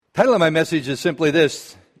Title of my message is simply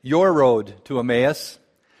this: Your Road to Emmaus.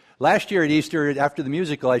 Last year at Easter, after the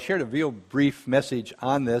musical, I shared a real brief message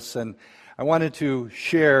on this, and I wanted to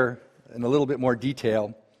share in a little bit more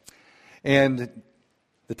detail. And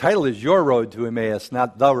the title is Your Road to Emmaus,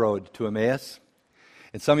 not The Road to Emmaus.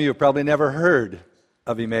 And some of you have probably never heard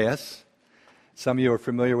of Emmaus. Some of you are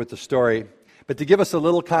familiar with the story. But to give us a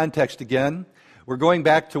little context again, we're going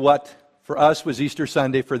back to what for us was Easter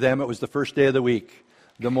Sunday. For them, it was the first day of the week,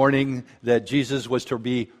 the morning that Jesus was to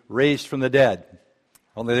be raised from the dead.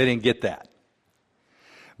 Only they didn't get that.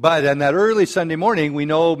 But on that early Sunday morning, we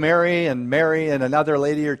know Mary and another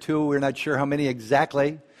lady or two, we're not sure how many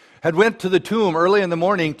exactly, had went to the tomb early in the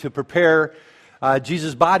morning to prepare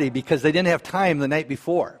Jesus' body because they didn't have time the night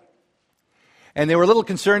before. And they were a little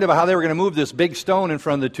concerned about how they were going to move this big stone in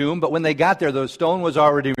front of the tomb, but when they got there, the stone was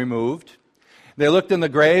already removed. They looked in the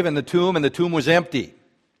grave and the tomb was empty.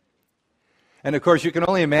 And of course, you can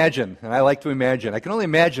only imagine, and I like to imagine, I can only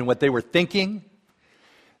imagine what they were thinking.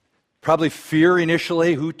 Probably fear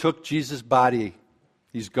initially. Who took Jesus' body?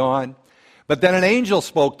 He's gone. But then an angel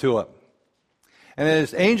spoke to him. And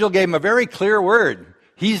this angel gave him a very clear word.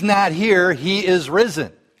 He's not here, he is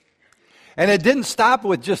risen. And it didn't stop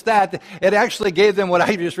with just that. It actually gave them what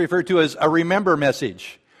I just referred to as a remember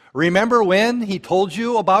message. Remember when he told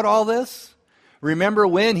you about all this? Remember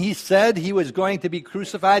when he said he was going to be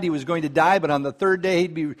crucified, he was going to die, but on the third day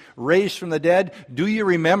he'd be raised from the dead? Do you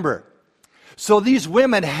remember? So these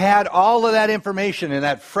women had all of that information and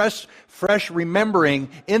that fresh remembering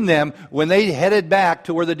in them when they headed back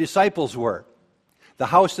to where the disciples were, the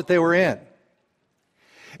house that they were in.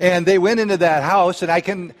 And they went into that house, and I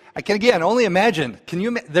can again only imagine,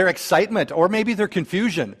 their excitement, or maybe their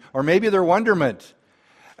confusion, or maybe their wonderment.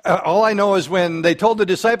 All I know is when they told the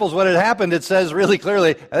disciples what had happened, it says really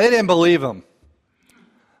clearly, they didn't believe them.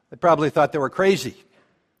 They probably thought they were crazy.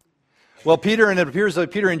 Well, it appears that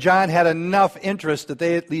Peter and John had enough interest that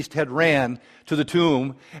they at least had ran to the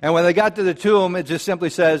tomb. And when they got to the tomb, it just simply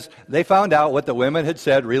says they found out what the women had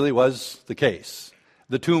said really was the case.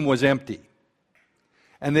 The tomb was empty.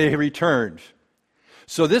 And they returned.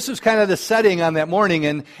 So this was kind of the setting on that morning,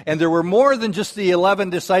 and there were more than just the 11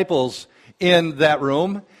 disciples in that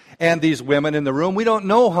room and these women in the room. We don't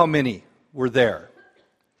know how many were there.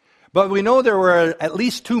 But we know there were at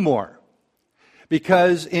least two more.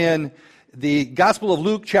 Because in the Gospel of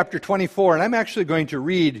Luke chapter 24, and I'm actually going to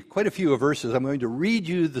read quite a few verses. I'm going to read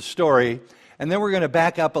you the story, and then we're going to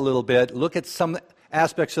back up a little bit, look at some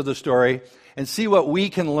aspects of the story, and see what we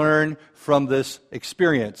can learn from this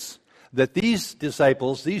experience that these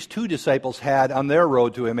two disciples had on their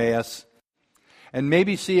road to Emmaus, and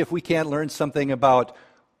maybe see if we can't learn something about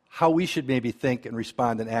how we should maybe think and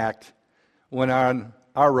respond and act when on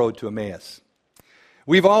our road to Emmaus.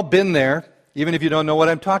 We've all been there, even if you don't know what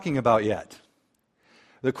I'm talking about yet.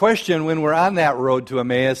 The question when we're on that road to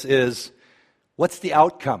Emmaus is, what's the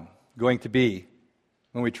outcome going to be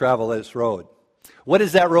when we travel this road? What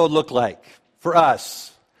does that road look like for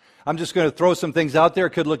us? I'm just going to throw some things out there.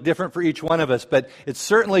 It could look different for each one of us, but it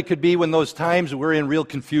certainly could be when those times we're in real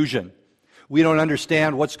confusion. We don't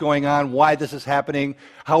understand what's going on, why this is happening,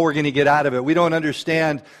 how we're going to get out of it. We don't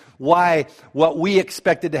understand why what we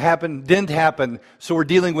expected to happen didn't happen, so we're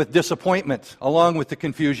dealing with disappointment along with the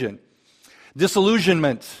confusion.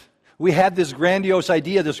 Disillusionment. We had this grandiose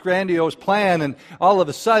idea, this grandiose plan, and all of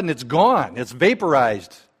a sudden it's gone. It's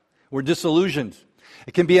vaporized. We're disillusioned.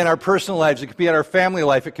 It can be in our personal lives. It can be in our family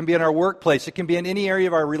life. It can be in our workplace. It can be in any area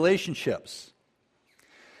of our relationships.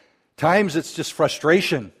 Times it's just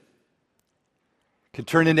frustration. It can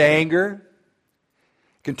turn into anger.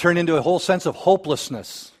 It can turn into a whole sense of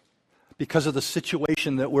hopelessness because of the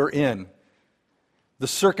situation that we're in, the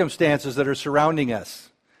circumstances that are surrounding us,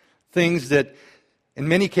 things that in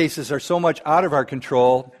many cases are so much out of our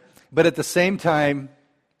control, but at the same time,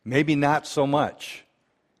 maybe not so much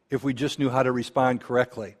if we just knew how to respond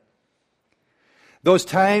correctly. Those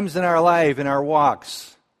times in our life, in our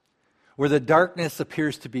walks, where the darkness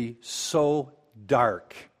appears to be so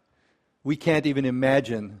dark, we can't even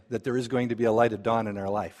imagine that there is going to be a light of dawn in our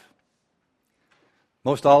life.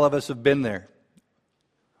 Most all of us have been there,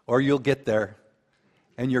 or you'll get there,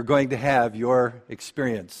 and you're going to have your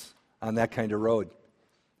experience on that kind of road.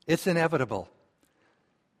 It's inevitable,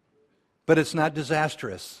 but it's not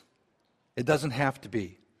disastrous. It doesn't have to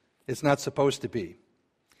be. It's not supposed to be.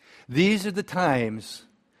 These are the times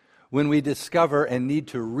when we discover and need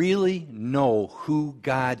to really know who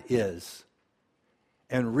God is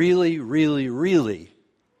and really, really, really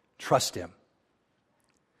trust Him.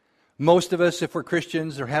 Most of us, if we're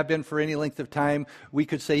Christians or have been for any length of time, we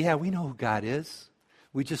could say, yeah, we know who God is.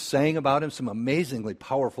 We just sang about him, some amazingly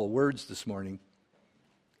powerful words this morning.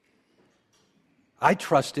 I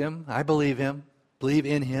trust him. I believe him. Believe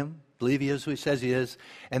in him. Believe he is who he says he is.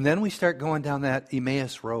 And then we start going down that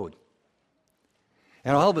Emmaus road.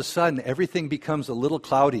 And all of a sudden, everything becomes a little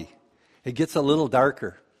cloudy. It gets a little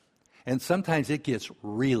darker. And sometimes it gets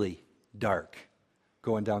really dark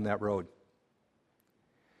going down that road.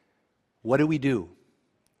 What do we do?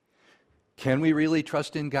 Can we really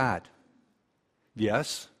trust in God?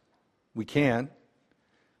 Yes, we can.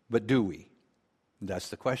 But do we? That's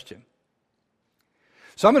the question.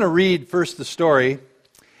 So I'm going to read first the story.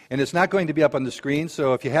 And it's not going to be up on the screen.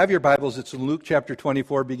 So if you have your Bibles, it's in Luke chapter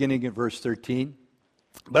 24, beginning at verse 13.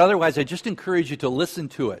 But otherwise, I just encourage you to listen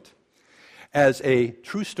to it as a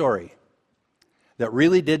true story that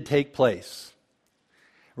really did take place,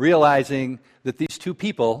 realizing that these two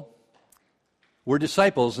people were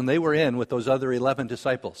disciples and they were in with those other 11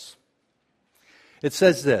 disciples. It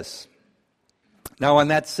says this, now on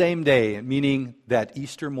that same day, meaning that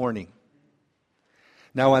Easter morning,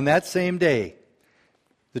 now on that same day,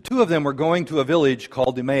 the two of them were going to a village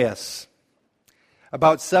called Emmaus,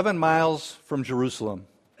 about 7 miles from Jerusalem.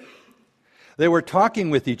 They were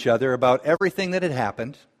talking with each other about everything that had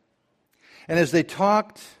happened. And as they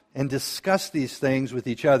talked and discussed these things with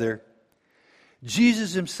each other,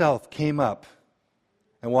 Jesus himself came up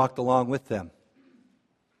and walked along with them.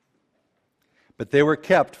 But they were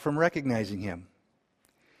kept from recognizing him.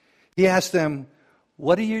 He asked them,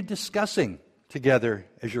 "What are you discussing together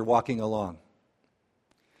as you're walking along?"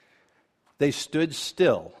 They stood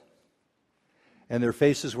still, and their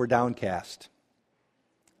faces were downcast.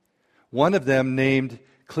 One of them, named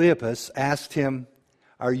Cleopas, asked him,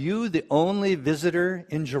 "Are you the only visitor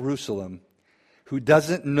in Jerusalem who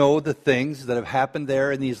doesn't know the things that have happened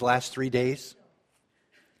there in these last 3 days?"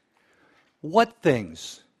 "What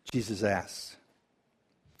things?" Jesus asked.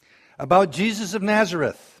 "About Jesus of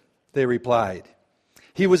Nazareth," they replied.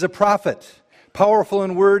 "He was a prophet, powerful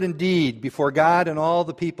in word and deed before God and all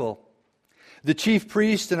the people. The chief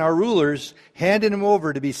priests and our rulers handed him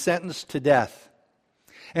over to be sentenced to death,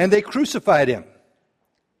 and they crucified him.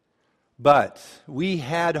 But we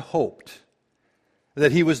had hoped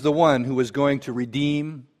that he was the one who was going to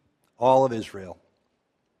redeem all of Israel.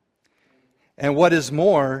 And what is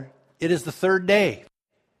more, it is the third day.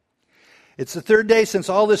 It's the third day since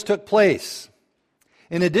all this took place.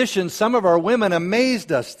 In addition, some of our women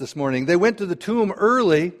amazed us this morning. They went to the tomb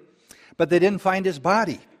early, but they didn't find his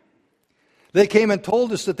body. They came and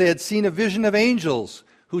told us that they had seen a vision of angels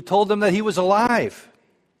who told them that he was alive.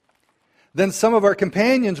 Then some of our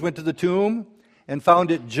companions went to the tomb and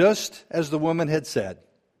found it just as the woman had said.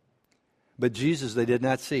 But Jesus they did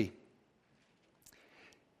not see."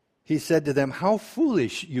 He said to them, "How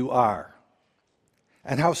foolish you are,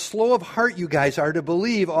 and how slow of heart you guys are to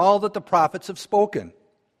believe all that the prophets have spoken.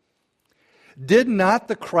 Did not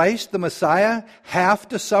the Christ, the Messiah, have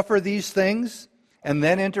to suffer these things and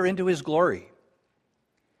then enter into his glory?"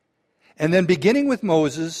 And then beginning with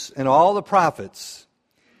Moses and all the prophets,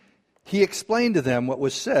 he explained to them what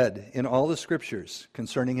was said in all the scriptures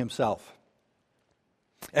concerning himself.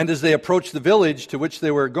 And as they approached the village to which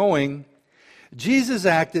they were going, Jesus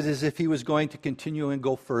acted as if he was going to continue and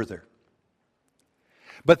go further.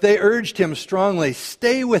 But they urged him strongly,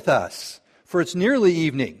 "Stay with us, for it's nearly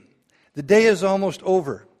evening. The day is almost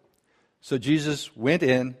over." So Jesus went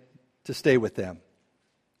in to stay with them.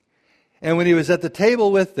 And when he was at the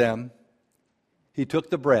table with them, he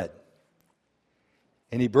took the bread,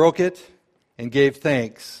 and he broke it and gave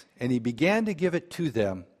thanks, and he began to give it to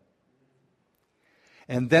them.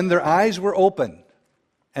 And then their eyes were opened,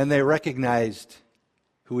 and they recognized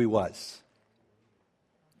who he was.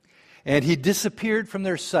 And he disappeared from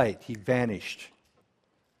their sight. He vanished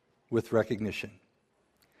with recognition.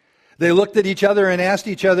 They looked at each other and asked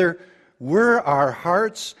each other, "Were our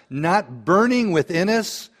hearts not burning within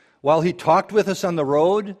us while he talked with us on the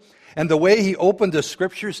road, and the way he opened the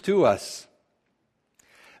scriptures to us?"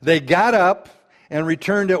 They got up and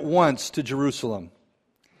returned at once to Jerusalem.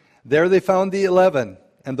 There they found the 11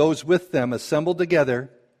 and those with them assembled together,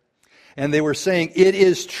 and they were saying, "It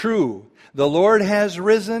is true, the Lord has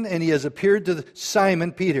risen, and he has appeared to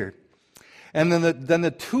Simon Peter." And then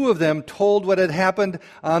the two of them told what had happened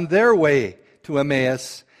on their way to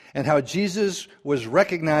Emmaus, and how Jesus was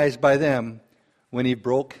recognized by them when he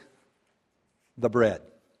broke the bread.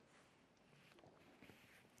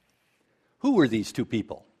 Who were these two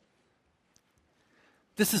people?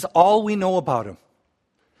 This is all we know about him.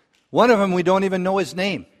 One of them, we don't even know his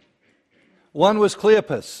name. One was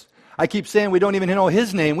Cleopas. I keep saying we don't even know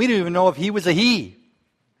his name. We don't even know if he was a he.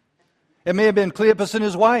 It may have been Cleopas and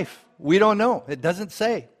his wife. We don't know. It doesn't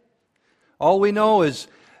say. All we know is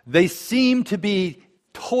they seem to be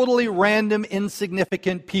totally random,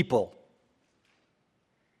 insignificant people.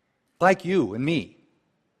 Like you and me.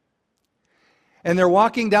 And they're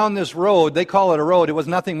walking down this road. They call it a road. It was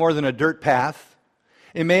nothing more than a dirt path.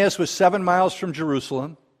 Emmaus was 7 miles from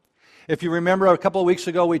Jerusalem. If you remember a couple of weeks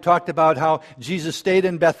ago, we talked about how Jesus stayed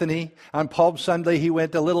in Bethany. On Palm Sunday, he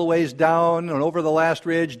went a little ways down and over the last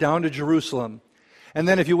ridge down to Jerusalem. And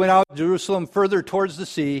then if you went out to Jerusalem further towards the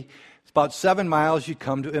sea, it's about 7 miles, you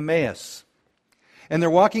come to Emmaus. And they're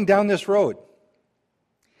walking down this road.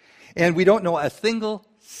 And we don't know a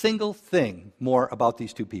single thing more about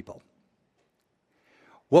these two people.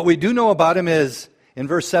 What we do know about them is, in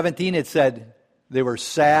verse 17 it said, they were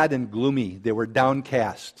sad and gloomy. They were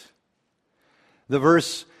downcast. The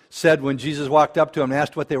verse said when Jesus walked up to them and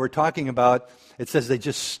asked what they were talking about, it says they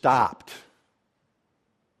just stopped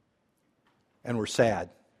and were sad.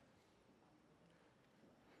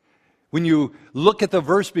 When you look at the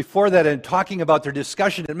verse before that and talking about their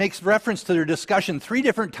discussion, it makes reference to their discussion 3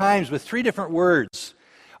 different times with 3 different words.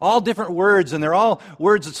 All different words, and they're all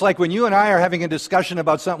words. It's like when you and I are having a discussion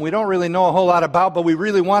about something we don't really know a whole lot about, but we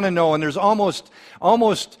really want to know, and there's almost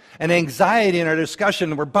an anxiety in our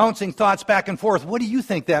discussion. We're bouncing thoughts back and forth. What do you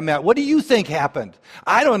think that meant? What do you think happened?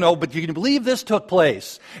 I don't know, but you can believe this took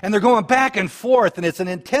place. And they're going back and forth, and it's an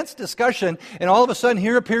intense discussion, and all of a sudden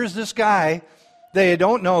here appears this guy. They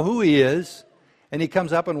don't know who he is, and he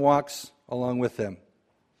comes up and walks along with them.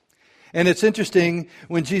 And it's interesting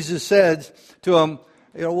when Jesus said to them,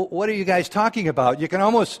 what are you guys talking about? You can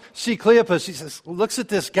almost see Cleopas, he says, looks at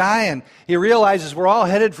this guy and he realizes we're all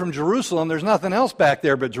headed from Jerusalem. There's nothing else back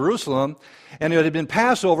there but Jerusalem. And it had been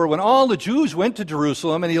Passover when all the Jews went to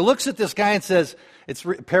Jerusalem. And he looks at this guy and says, it's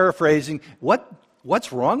paraphrasing,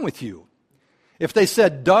 what's wrong with you? If they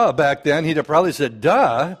said duh back then, he'd have probably said,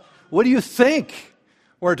 duh, what do you think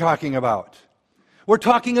we're talking about? We're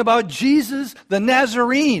talking about Jesus, the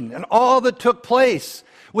Nazarene, and all that took place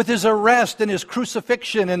with his arrest and his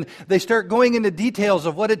crucifixion, and they start going into details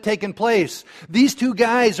of what had taken place. These two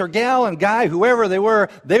guys, or gal and guy, whoever they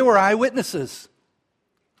were eyewitnesses.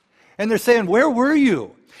 And they're saying, where were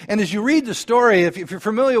you? And as you read the story, if you're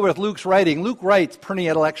familiar with Luke's writing, Luke writes pretty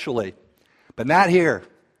intellectually, but not here.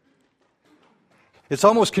 It's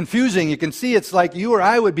almost confusing. You can see it's like you or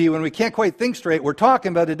I would be when we can't quite think straight. We're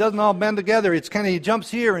talking, but it doesn't all bend together. It's kind of, he jumps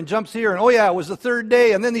here, and oh yeah, it was the 3rd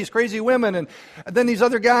day, and then these crazy women, and then these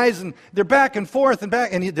other guys, and they're back and forth and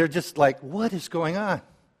back, and they're just like, what is going on?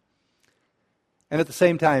 And at the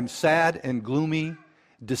same time, sad and gloomy,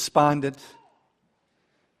 despondent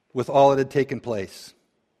with all that had taken place.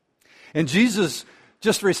 And Jesus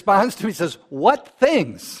just responds to me, he says, what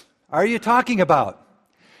things are you talking about?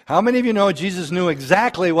 How many of you know Jesus knew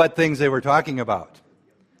exactly what things they were talking about?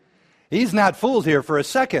 He's not fooled here for a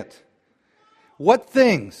second. What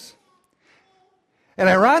things? And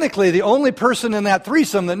ironically, the only person in that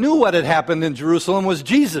threesome that knew what had happened in Jerusalem was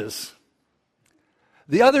Jesus.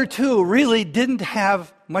 The other two really didn't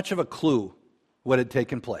have much of a clue what had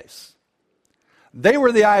taken place. They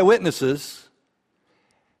were the eyewitnesses,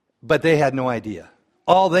 but they had no idea.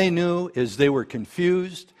 All they knew is they were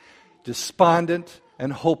confused, despondent,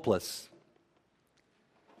 and hopeless.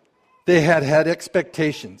 They had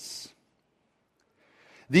expectations.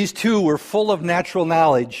 These two were full of natural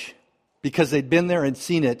knowledge because they'd been there and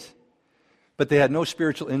seen it, but they had no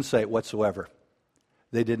spiritual insight whatsoever.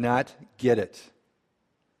 They did not get it.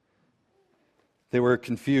 They were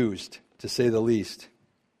confused, to say the least.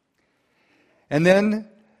 And then,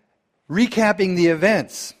 recapping the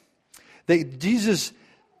events, Jesus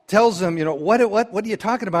tells them, what are you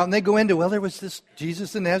talking about? And they go into, there was this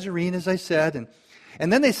Jesus the Nazarene, as I said.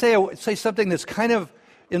 And then they say something that's kind of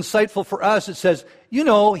insightful for us. It says,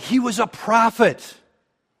 he was a prophet.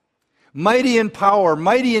 Mighty in power,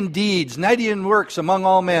 mighty in deeds, mighty in works among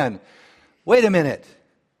all men. Wait a minute.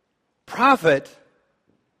 Prophet?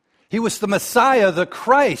 He was the Messiah, the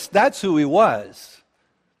Christ. That's who he was.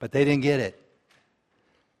 But they didn't get it.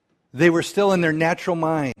 They were still in their natural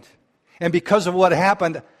mind. And because of what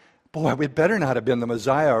happened, boy, we better not have been the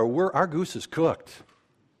Messiah, or our goose is cooked.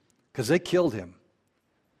 Because they killed him.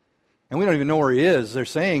 And we don't even know where he is. They're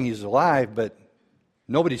saying he's alive, but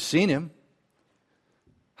nobody's seen him.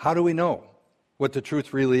 How do we know what the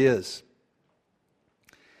truth really is?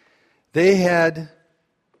 They had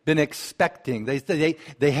been expecting.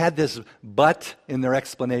 They had this but in their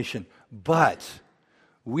explanation. But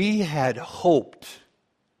we had hoped.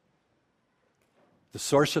 The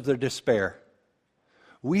source of their despair.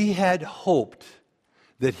 We had hoped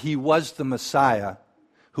that he was the Messiah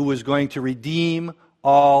who was going to redeem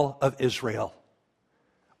all of Israel.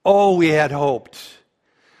 Oh, we had hoped.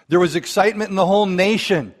 There was excitement in the whole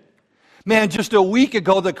nation. Man, just a week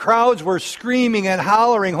ago, the crowds were screaming and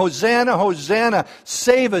hollering, Hosanna, Hosanna,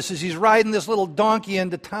 save us, as he's riding this little donkey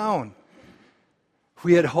into town.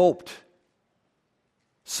 We had hoped.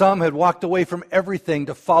 Some had walked away from everything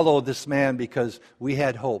to follow this man because we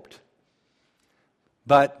had hoped.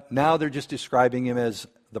 But now they're just describing him as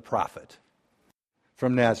the prophet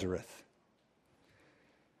from Nazareth.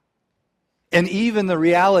 And even the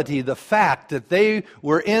reality, the fact that they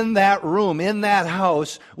were in that room, in that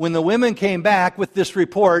house, when the women came back with this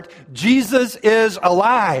report, Jesus is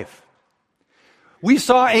alive. We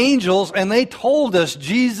saw angels and they told us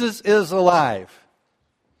Jesus is alive.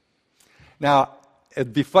 Now,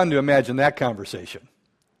 it'd be fun to imagine that conversation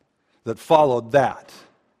that followed that.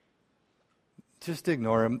 Just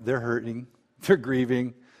ignore them. They're hurting. They're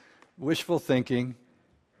grieving. Wishful thinking.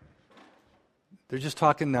 They're just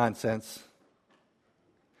talking nonsense.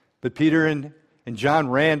 But Peter and John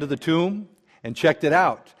ran to the tomb and checked it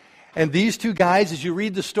out. And these two guys, as you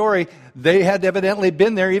read the story, they had evidently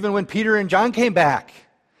been there even when Peter and John came back.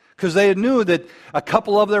 Because they knew that a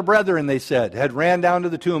couple of their brethren, they said, had ran down to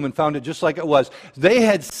the tomb and found it just like it was. They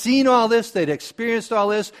had seen all this, they'd experienced all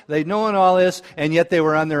this, they'd known all this, and yet they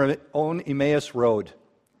were on their own Emmaus road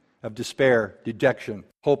of despair, dejection,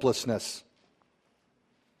 hopelessness,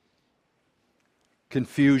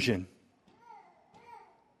 confusion.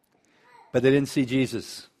 But they didn't see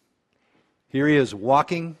Jesus. Here he is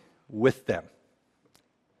walking with them.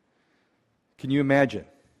 Can you imagine?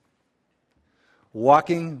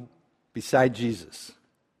 Walking beside Jesus,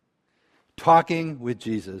 talking with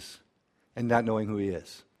Jesus, and not knowing who he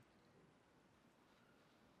is.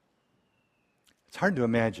 It's hard to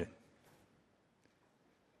imagine,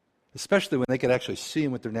 especially when they could actually see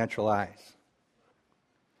him with their natural eyes.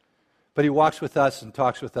 But he walks with us and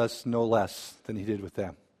talks with us no less than he did with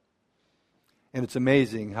them. And it's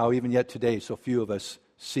amazing how even yet today so few of us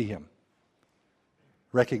see him,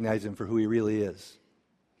 recognize him for who he really is.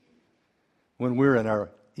 When we're in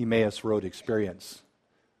our Emmaus Road experience,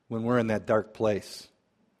 when we're in that dark place.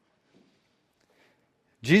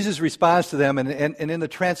 Jesus responds to them, and in the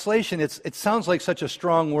translation, it sounds like such a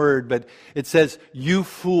strong word, but it says, "You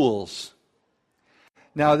fools."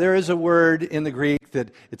 Now, there is a word in the Greek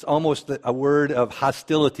that it's almost a word of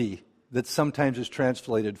hostility that sometimes is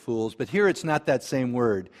translated fools, but here it's not that same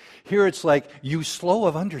word. Here it's like, you slow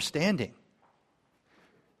of understanding.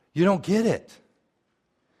 You don't get it.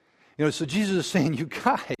 So Jesus is saying, you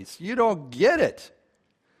guys, you don't get it.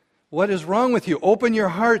 What is wrong with you? Open your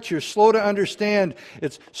hearts. You're slow to understand.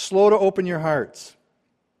 It's slow to open your hearts.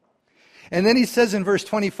 And then he says in verse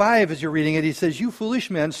 25, as you're reading it, he says, "You foolish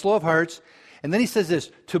men, slow of hearts." And then he says this,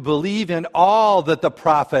 "to believe in all that the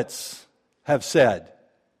prophets have said."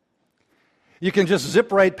 You can just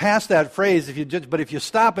zip right past that phrase, but if you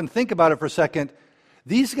stop and think about it for a second,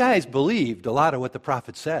 these guys believed a lot of what the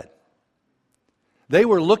prophet said. They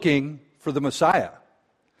were looking for the Messiah.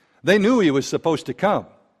 They knew he was supposed to come.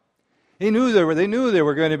 They knew they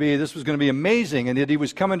were going to be, this was going to be amazing, and that he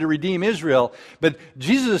was coming to redeem Israel. Well,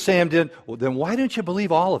 then why don't you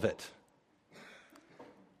believe all of it?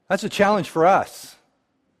 That's a challenge for us.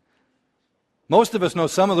 Most of us know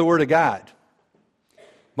some of the Word of God.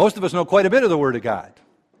 Most of us know quite a bit of the Word of God.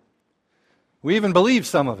 We even believe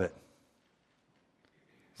some of it.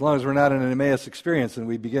 As long as we're not in an Emmaus experience and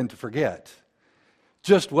we begin to forget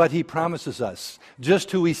just what he promises us, just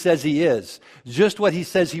who he says he is, just what he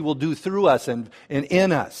says he will do through us and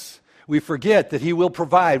in us. We forget that he will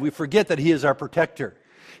provide. We forget that he is our protector.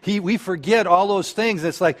 We forget all those things.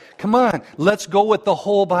 It's like, come on, let's go with the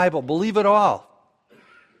whole Bible. Believe it all.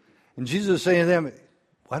 And Jesus is saying to them,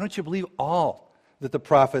 why don't you believe all that the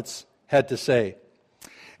prophets had to say?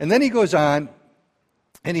 And then he goes on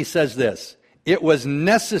and he says this, "It was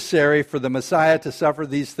necessary for the Messiah to suffer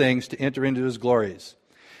these things to enter into his glories."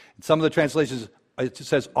 In some of the translations, it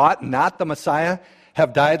says, "Ought not the Messiah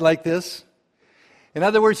have died like this?" In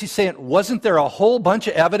other words, he's saying, wasn't there a whole bunch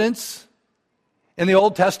of evidence in the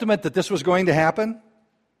Old Testament that this was going to happen?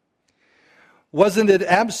 Wasn't it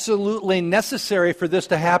absolutely necessary for this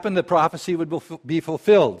to happen, the prophecy would be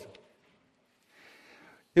fulfilled?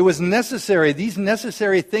 It was necessary. These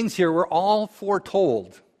necessary things here were all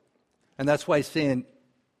foretold. And that's why he's saying,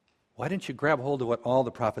 why didn't you grab hold of what all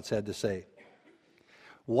the prophets had to say?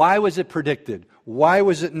 Why was it predicted? Why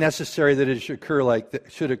was it necessary that it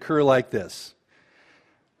should occur like this?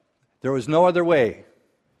 There was no other way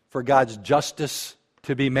for God's justice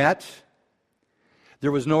to be met.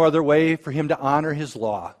 There was no other way for him to honor his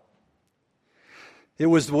law. It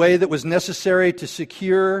was the way that was necessary to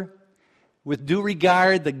secure with due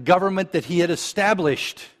regard the government that he had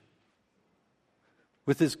established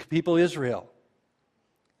with his people Israel.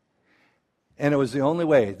 And it was the only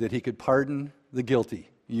way that he could pardon the guilty,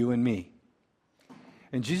 you and me.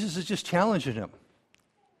 And Jesus is just challenging him.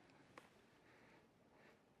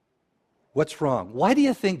 What's wrong? Why do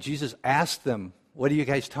you think Jesus asked them, what are you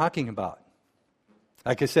guys talking about?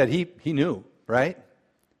 Like I said, he knew, right?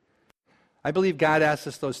 I believe God asks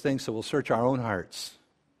us those things so we'll search our own hearts.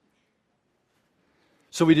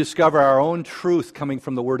 So we discover our own truth coming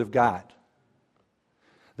from the Word of God.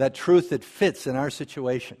 That truth that fits in our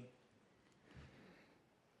situation.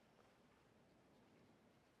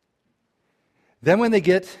 Then when they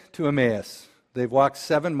get to Emmaus, they've walked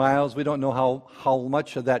 7 miles. We don't know how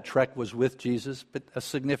much of that trek was with Jesus, but a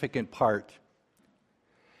significant part.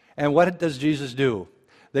 And what does Jesus do?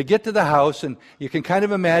 They get to the house, and you can kind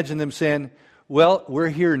of imagine them saying, well, we're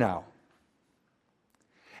here now.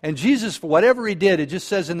 And Jesus, for whatever he did, it just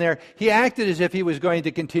says in there, he acted as if he was going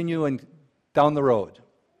to continue down the road.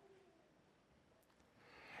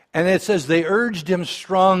 And it says they urged him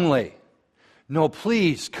strongly, no,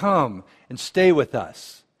 please come and stay with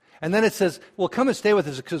us. And then it says, well, come and stay with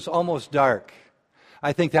us because it's almost dark.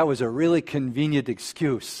 I think that was a really convenient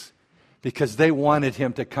excuse because they wanted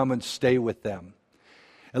him to come and stay with them.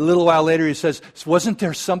 A little while later he says, wasn't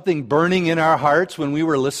there something burning in our hearts when we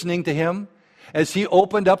were listening to him? As he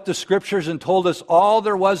opened up the Scriptures and told us all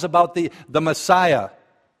there was about the Messiah,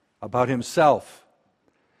 about himself.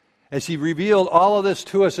 As he revealed all of this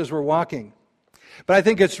to us as we're walking. But I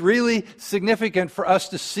think it's really significant for us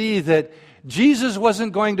to see that Jesus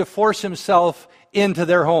wasn't going to force himself into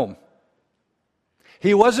their home.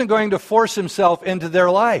 He wasn't going to force himself into their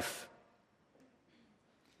life.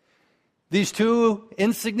 These two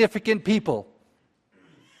insignificant people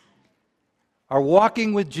are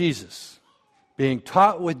walking with Jesus, being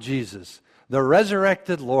taught with Jesus, the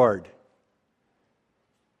resurrected Lord.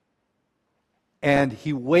 And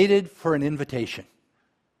he waited for an invitation.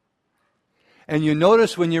 And you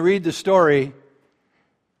notice when you read the story,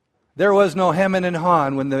 there was no hemming and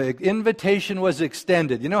hawing when the invitation was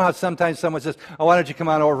extended. You know how sometimes someone says, oh, why don't you come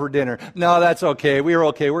on over for dinner? No, that's okay. We're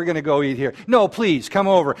okay. We're going to go eat here. No, please, come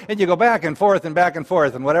over. And you go back and forth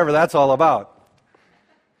and whatever that's all about.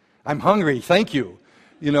 I'm hungry. Thank you.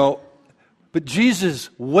 But Jesus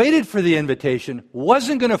waited for the invitation,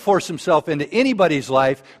 wasn't going to force himself into anybody's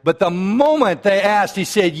life, but the moment they asked, he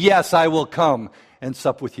said, yes, I will come and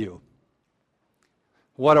sup with you.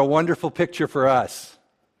 What a wonderful picture for us.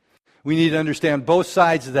 We need to understand both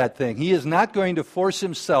sides of that thing. He is not going to force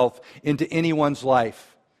himself into anyone's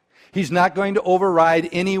life. He's not going to override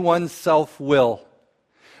anyone's self-will.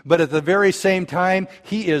 But at the very same time,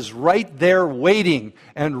 he is right there waiting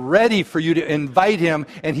and ready for you to invite him,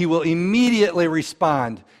 and he will immediately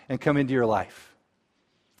respond and come into your life.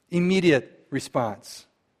 Immediate response.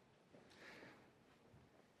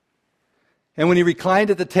 And when he reclined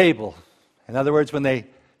at the table, in other words, when they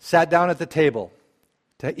sat down at the table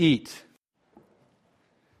to eat,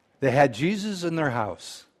 they had Jesus in their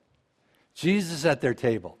house, Jesus at their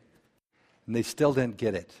table, and they still didn't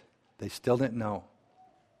get it. They still didn't know.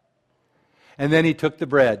 And then he took the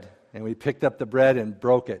bread, and we picked up the bread and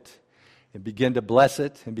broke it, and began to bless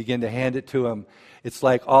it, and began to hand it to him. It's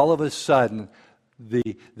like all of a sudden,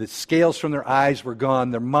 the scales from their eyes were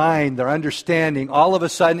gone, their mind, their understanding, all of a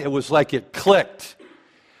sudden it was like it clicked.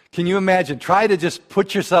 Can you imagine? Try to just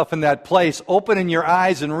put yourself in that place, opening your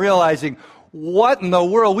eyes and realizing, what in the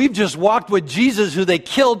world? We've just walked with Jesus, who they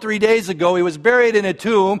killed 3 days ago. He was buried in a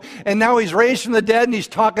tomb, and now he's raised from the dead, and he's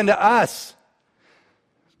talking to us.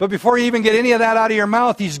 But before you even get any of that out of your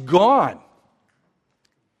mouth, he's gone.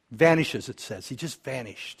 Vanishes, it says. He just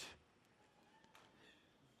vanished.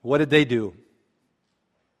 What did they do?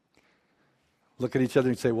 Look at each other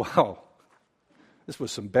and say, wow, this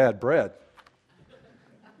was some bad bread.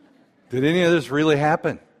 Did any of this really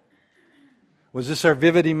happen? Was this our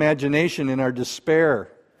vivid imagination and our despair?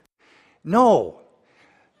 No.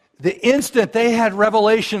 The instant they had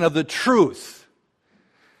revelation of the truth,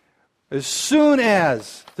 as soon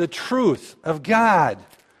as the truth of God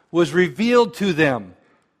was revealed to them,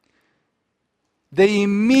 they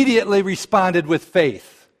immediately responded with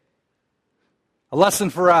faith. A lesson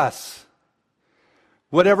for us.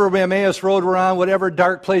 Whatever Emmaus road we're on, whatever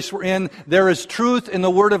dark place we're in, there is truth in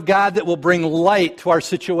the Word of God that will bring light to our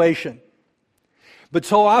situation. But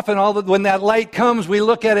so often, when that light comes, we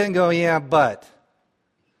look at it and go, yeah, but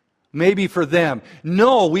maybe for them.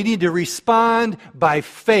 No, we need to respond by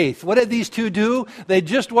faith. What did these two do? They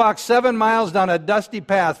just walked 7 miles down a dusty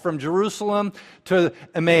path from Jerusalem to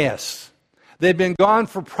Emmaus. They'd been gone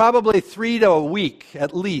for probably 3 to a week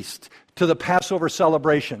at least, to the Passover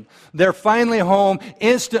celebration. They're finally home.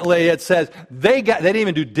 Instantly, it says, they didn't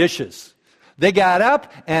even do dishes. They got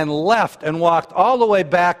up and left and walked all the way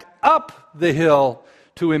back up the hill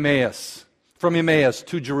to Emmaus, from Emmaus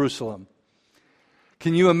to Jerusalem.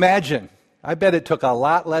 Can you imagine? I bet it took a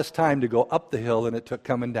lot less time to go up the hill than it took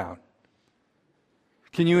coming down.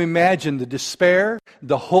 Can you imagine the despair,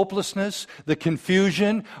 the hopelessness, the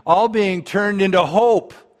confusion, all being turned into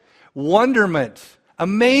hope, wonderment,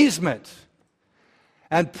 amazement?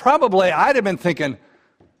 And probably I'd have been thinking,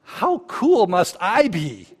 how cool must I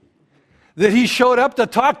be that he showed up to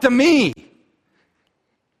talk to me?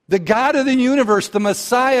 The God of the universe, the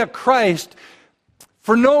Messiah Christ,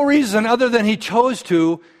 for no reason other than he chose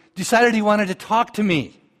to, decided he wanted to talk to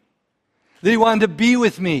me, that he wanted to be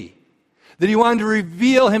with me, that he wanted to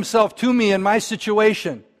reveal himself to me in my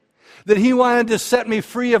situation, that he wanted to set me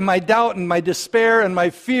free of my doubt and my despair and my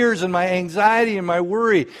fears and my anxiety and my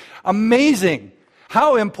worry. Amazing.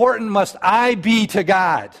 How important must I be to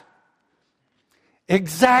God?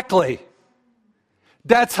 Exactly.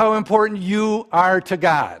 That's how important you are to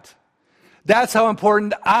God. That's how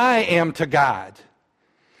important I am to God.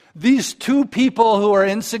 These two people who are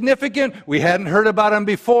insignificant, we hadn't heard about them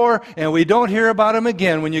before, and we don't hear about them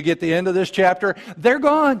again when you get to the end of this chapter. They're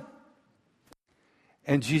gone.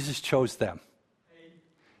 And Jesus chose them.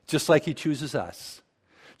 Just like he chooses us.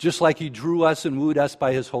 Just like he drew us and wooed us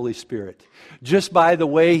by his Holy Spirit. Just by the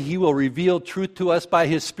way he will reveal truth to us by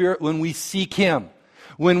his Spirit when we seek him.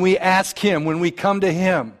 When we ask him, when we come to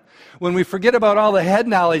him, when we forget about all the head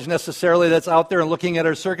knowledge necessarily that's out there and looking at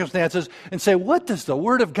our circumstances and say, what does the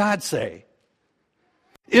Word of God say?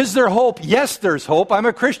 Is there hope? Yes, there's hope. I'm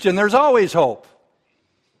a Christian. There's always hope.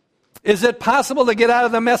 Is it possible to get out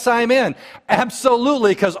of the mess I'm in?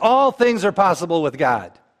 Absolutely, because all things are possible with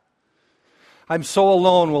God. I'm so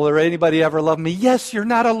alone. Will there anybody ever love me? Yes, you're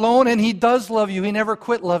not alone, and he does love you. He never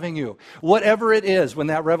quit loving you. Whatever it is, when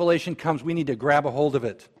that revelation comes, we need to grab a hold of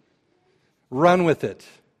it. Run with it.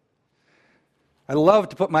 I love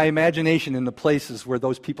to put my imagination in the places where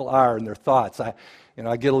those people are and their thoughts. I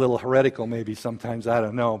get a little heretical maybe sometimes, I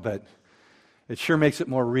don't know, but it sure makes it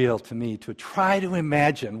more real to me to try to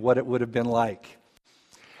imagine what it would have been like.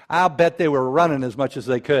 I'll bet they were running as much as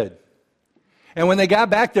they could. And when they got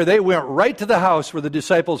back there, they went right to the house where the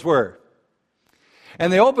disciples were.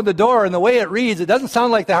 And they opened the door, and the way it reads, it doesn't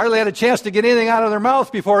sound like they hardly had a chance to get anything out of their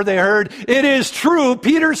mouth before they heard, it is true,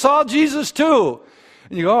 Peter saw Jesus too.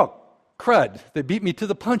 And you go, oh, crud, they beat me to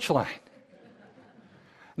the punchline.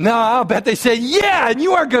 No, I'll bet they said, yeah, and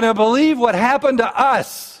you are going to believe what happened to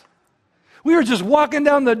us. We were just walking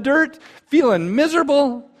down the dirt, feeling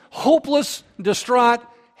miserable, hopeless, distraught,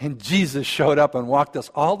 and Jesus showed up and walked us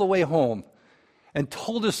all the way home and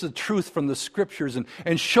told us the truth from the Scriptures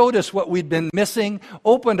and showed us what we'd been missing,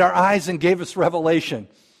 opened our eyes and gave us revelation.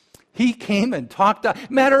 He came and talked.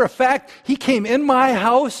 Matter of fact, he came in my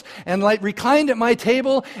house and reclined at my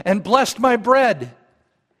table and blessed my bread.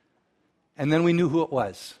 And then we knew who it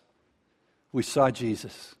was. We saw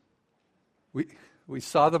Jesus. We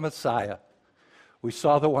saw the Messiah. We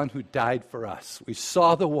saw the one who died for us. We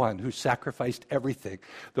saw the one who sacrificed everything.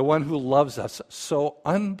 The one who loves us so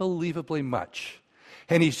unbelievably much.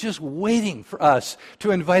 And he's just waiting for us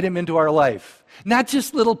to invite him into our life. Not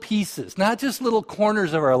just little pieces, not just little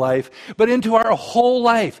corners of our life, but into our whole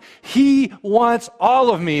life. He wants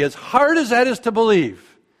all of me, as hard as that is to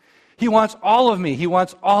believe. He wants all of me. He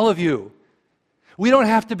wants all of you. We don't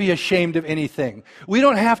have to be ashamed of anything. We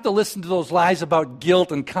don't have to listen to those lies about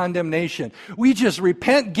guilt and condemnation. We just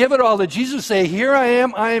repent, give it all to Jesus, say, here I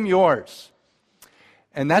am yours.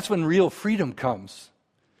 And that's when real freedom comes.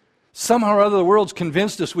 Somehow or other the world's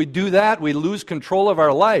convinced us we do that, we lose control of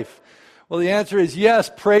our life. Well, the answer is yes,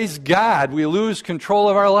 praise God, we lose control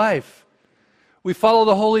of our life. We follow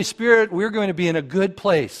the Holy Spirit, we're going to be in a good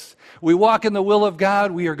place. We walk in the will of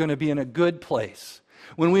God, we are going to be in a good place.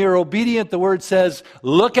 When we are obedient, the Word says,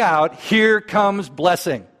 look out, here comes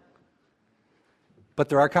blessing. But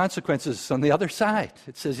there are consequences on the other side.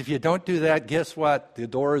 It says if you don't do that, guess what? The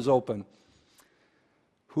door is open.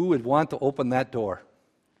 Who would want to open that door?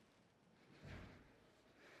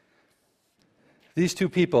 These two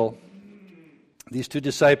people, these two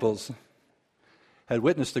disciples, had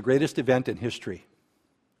witnessed the greatest event in history,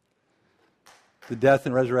 the death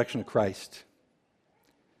and resurrection of Christ.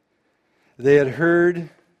 They had heard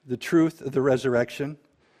the truth of the resurrection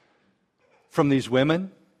from these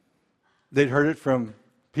women. They'd heard it from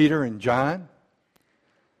Peter and John,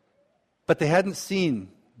 but they hadn't seen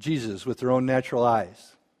Jesus with their own natural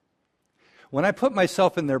eyes. When I put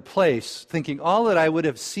myself in their place, thinking all that I would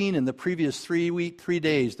have seen in the previous 3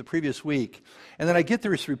 days, the previous week, and then I get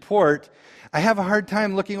this report, I have a hard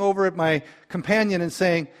time looking over at my companion and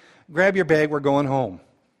saying, grab your bag, we're going home.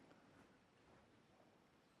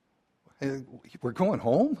 We're going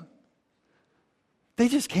home? They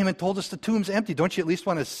just came and told us the tomb's empty. Don't you at least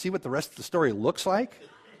want to see what the rest of the story looks like?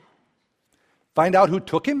 Find out who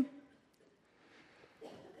took him?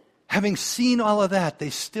 Having seen all of that, they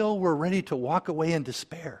still were ready to walk away in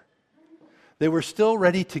despair. They were still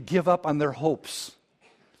ready to give up on their hopes.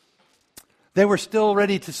 They were still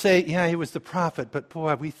ready to say, yeah, he was the prophet, but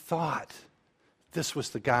boy, we thought this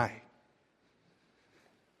was the guy.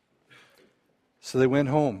 So they went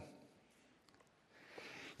home.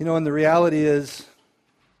 You know, and the reality is,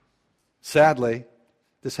 sadly,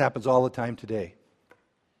 this happens all the time today.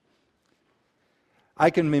 I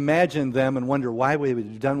can imagine them and wonder why they would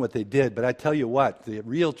have done what they did, but I tell you what, the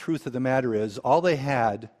real truth of the matter is, all they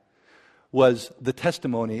had was the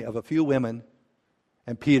testimony of a few women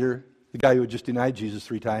and Peter, the guy who had just denied Jesus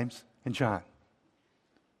 3 times, and John.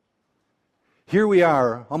 Here we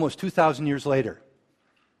are, almost 2,000 years later.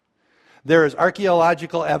 There is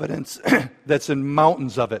archaeological evidence that's in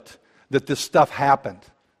mountains of it, that this stuff happened.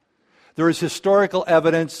 There is historical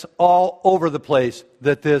evidence all over the place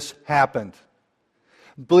that this happened.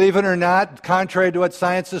 Believe it or not, contrary to what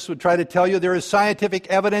scientists would try to tell you, there is scientific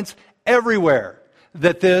evidence everywhere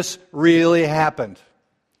that this really happened.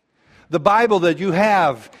 The Bible that you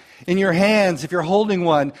have in your hands, if you're holding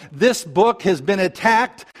one, this book has been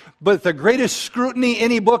attacked with the greatest scrutiny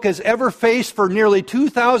any book has ever faced for nearly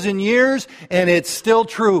 2,000 years, and it's still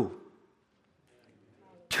true.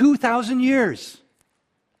 2,000 years.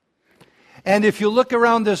 And if you look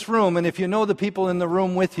around this room, and if you know the people in the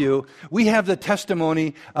room with you, we have the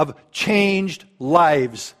testimony of changed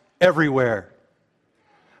lives everywhere.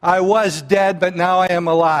 I was dead, but now I am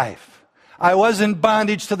alive. I was in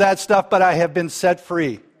bondage to that stuff, but I have been set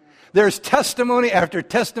free. There's testimony after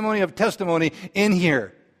testimony of testimony in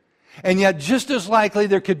here. And yet, just as likely,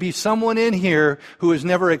 there could be someone in here who has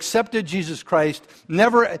never accepted Jesus Christ,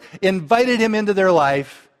 never invited him into their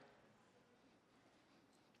life,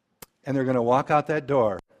 and they're going to walk out that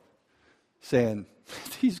door saying,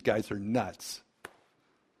 these guys are nuts.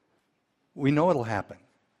 We know it'll happen.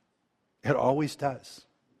 It always does.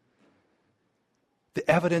 The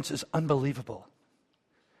evidence is unbelievable.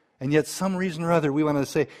 And yet, some reason or other, we want to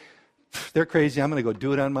say, they're crazy, I'm going to go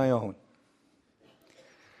do it on my own.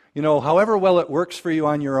 You know, however well it works for you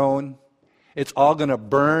on your own, it's all going to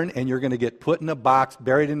burn and you're going to get put in a box,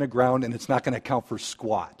 buried in the ground, and it's not going to count for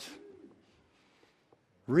squat.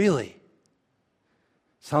 Really?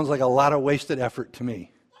 Sounds like a lot of wasted effort to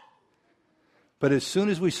me. But as soon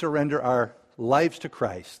as we surrender our lives to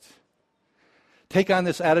Christ, take on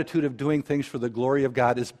this attitude of doing things for the glory of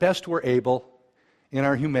God as best we're able in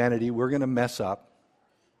our humanity, we're going to mess up.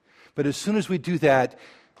 But as soon as we do that,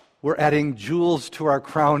 we're adding jewels to our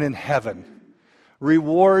crown in heaven.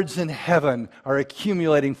 Rewards in heaven are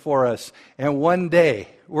accumulating for us. And one day,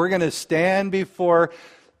 we're going to stand before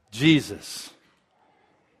Jesus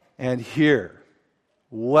and hear,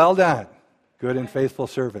 well done, good and faithful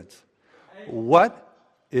servants. What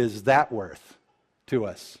is that worth to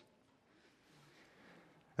us?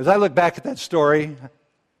 As I look back at that story,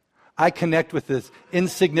 I connect with this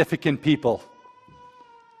insignificant people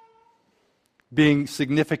being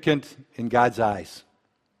significant in God's eyes.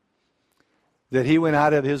 That he went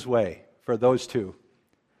out of his way for those two,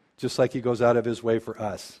 just like he goes out of his way for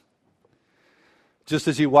us. Just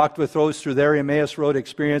as he walked with those through their Emmaus Road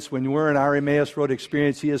experience, when we're in our Emmaus Road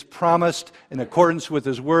experience, he has promised, in accordance with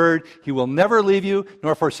his word, he will never leave you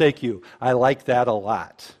nor forsake you. I like that a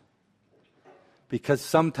lot. Because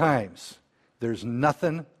sometimes there's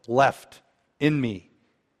nothing left in me.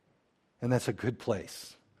 And that's a good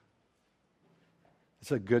place.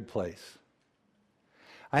 It's a good place.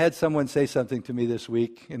 I had someone say something to me this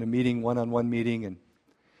week in a meeting, one-on-one meeting, and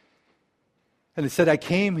they said, I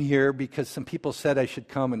came here because some people said I should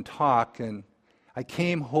come and talk, and I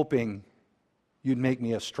came hoping you'd make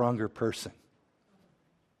me a stronger person.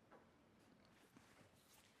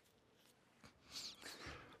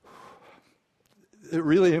 It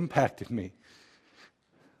really impacted me.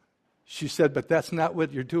 She said, but that's not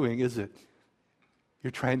what you're doing, is it? You're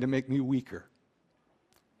trying to make me weaker.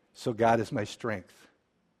 So God is my strength.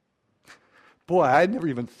 Boy, I never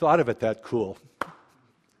even thought of it that cool.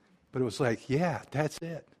 But it was like, yeah, that's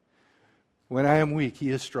it. When I am weak, he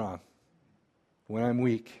is strong. When I'm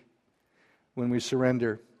weak, when we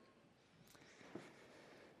surrender,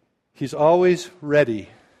 he's always ready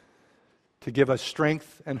to give us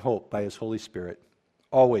strength and hope by his Holy Spirit.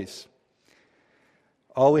 Always.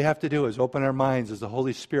 All we have to do is open our minds as the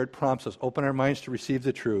Holy Spirit prompts us. Open our minds to receive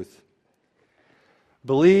the truth.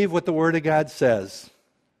 Believe what the Word of God says.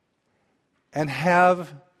 And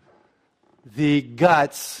have the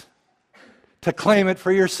guts to claim it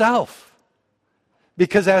for yourself.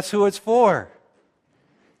 Because that's who it's for.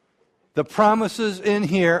 The promises in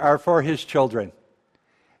here are for His children.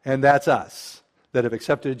 And that's us that have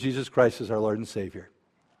accepted Jesus Christ as our Lord and Savior.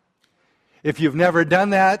 If you've never done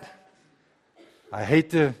that, I hate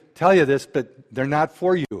to tell you this, but they're not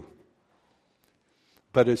for you.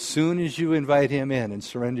 But as soon as you invite Him in and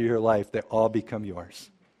surrender your life, they all become yours.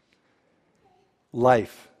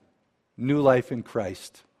 Life, new life in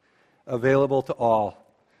Christ, available to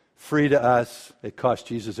all, free to us. It cost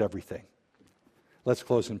Jesus everything. Let's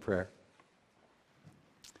close in prayer.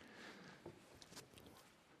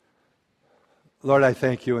 Lord, I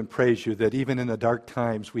thank you and praise you that even in the dark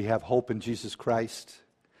times we have hope in Jesus Christ.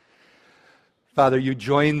 Father, you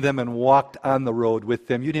joined them and walked on the road with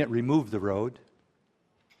them. You didn't remove the road,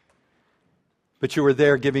 but you were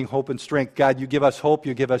there giving hope and strength. God, you give us hope,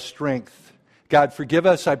 you give us strength. God, forgive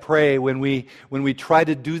us, I pray, when we try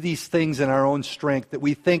to do these things in our own strength, that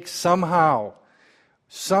we think somehow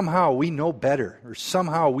we know better, or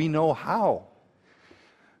somehow we know how.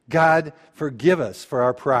 God, forgive us for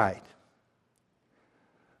our pride.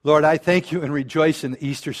 Lord, I thank you and rejoice in the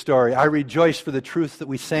Easter story. I rejoice for the truth that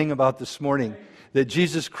we sang about this morning, that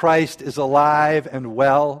Jesus Christ is alive and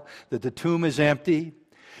well, that the tomb is empty,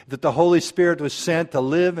 that the Holy Spirit was sent to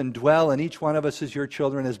live and dwell in each one of us as your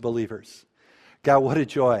children, as believers. God, what a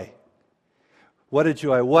joy. What a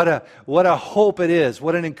joy. What a hope it is.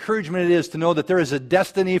 What an encouragement it is to know that there is a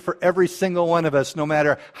destiny for every single one of us, no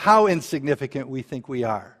matter how insignificant we think we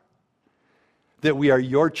are. That we are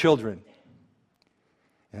your children.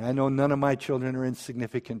 And I know none of my children are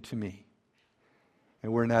insignificant to me.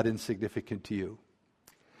 And we're not insignificant to you.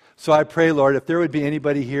 So I pray, Lord, if there would be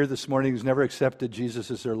anybody here this morning who's never accepted Jesus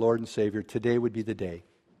as their Lord and Savior, today would be the day.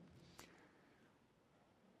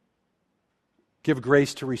 Give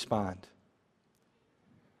grace to respond.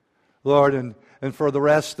 Lord, and for the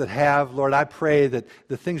rest that have, Lord, I pray that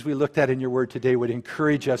the things we looked at in your word today would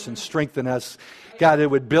encourage us and strengthen us. God, it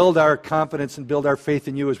would build our confidence and build our faith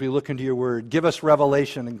in you as we look into your word. Give us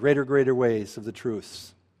revelation in greater ways of the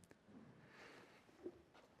truths.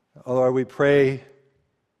 Oh, Lord, we pray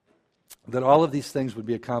that all of these things would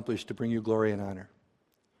be accomplished to bring you glory and honor.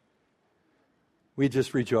 We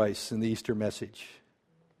just rejoice in the Easter message.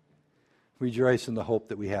 Rejoice in the hope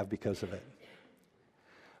that we have because of it.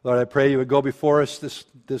 Lord, I pray you would go before us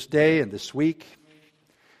this day and this week.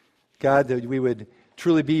 God, that we would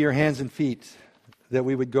truly be your hands and feet, that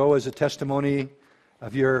we would go as a testimony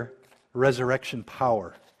of your resurrection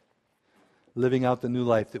power, living out the new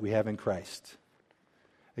life that we have in Christ.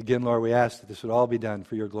 Again, Lord, we ask that this would all be done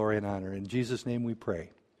for your glory and honor. In Jesus' name we pray.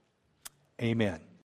 Amen.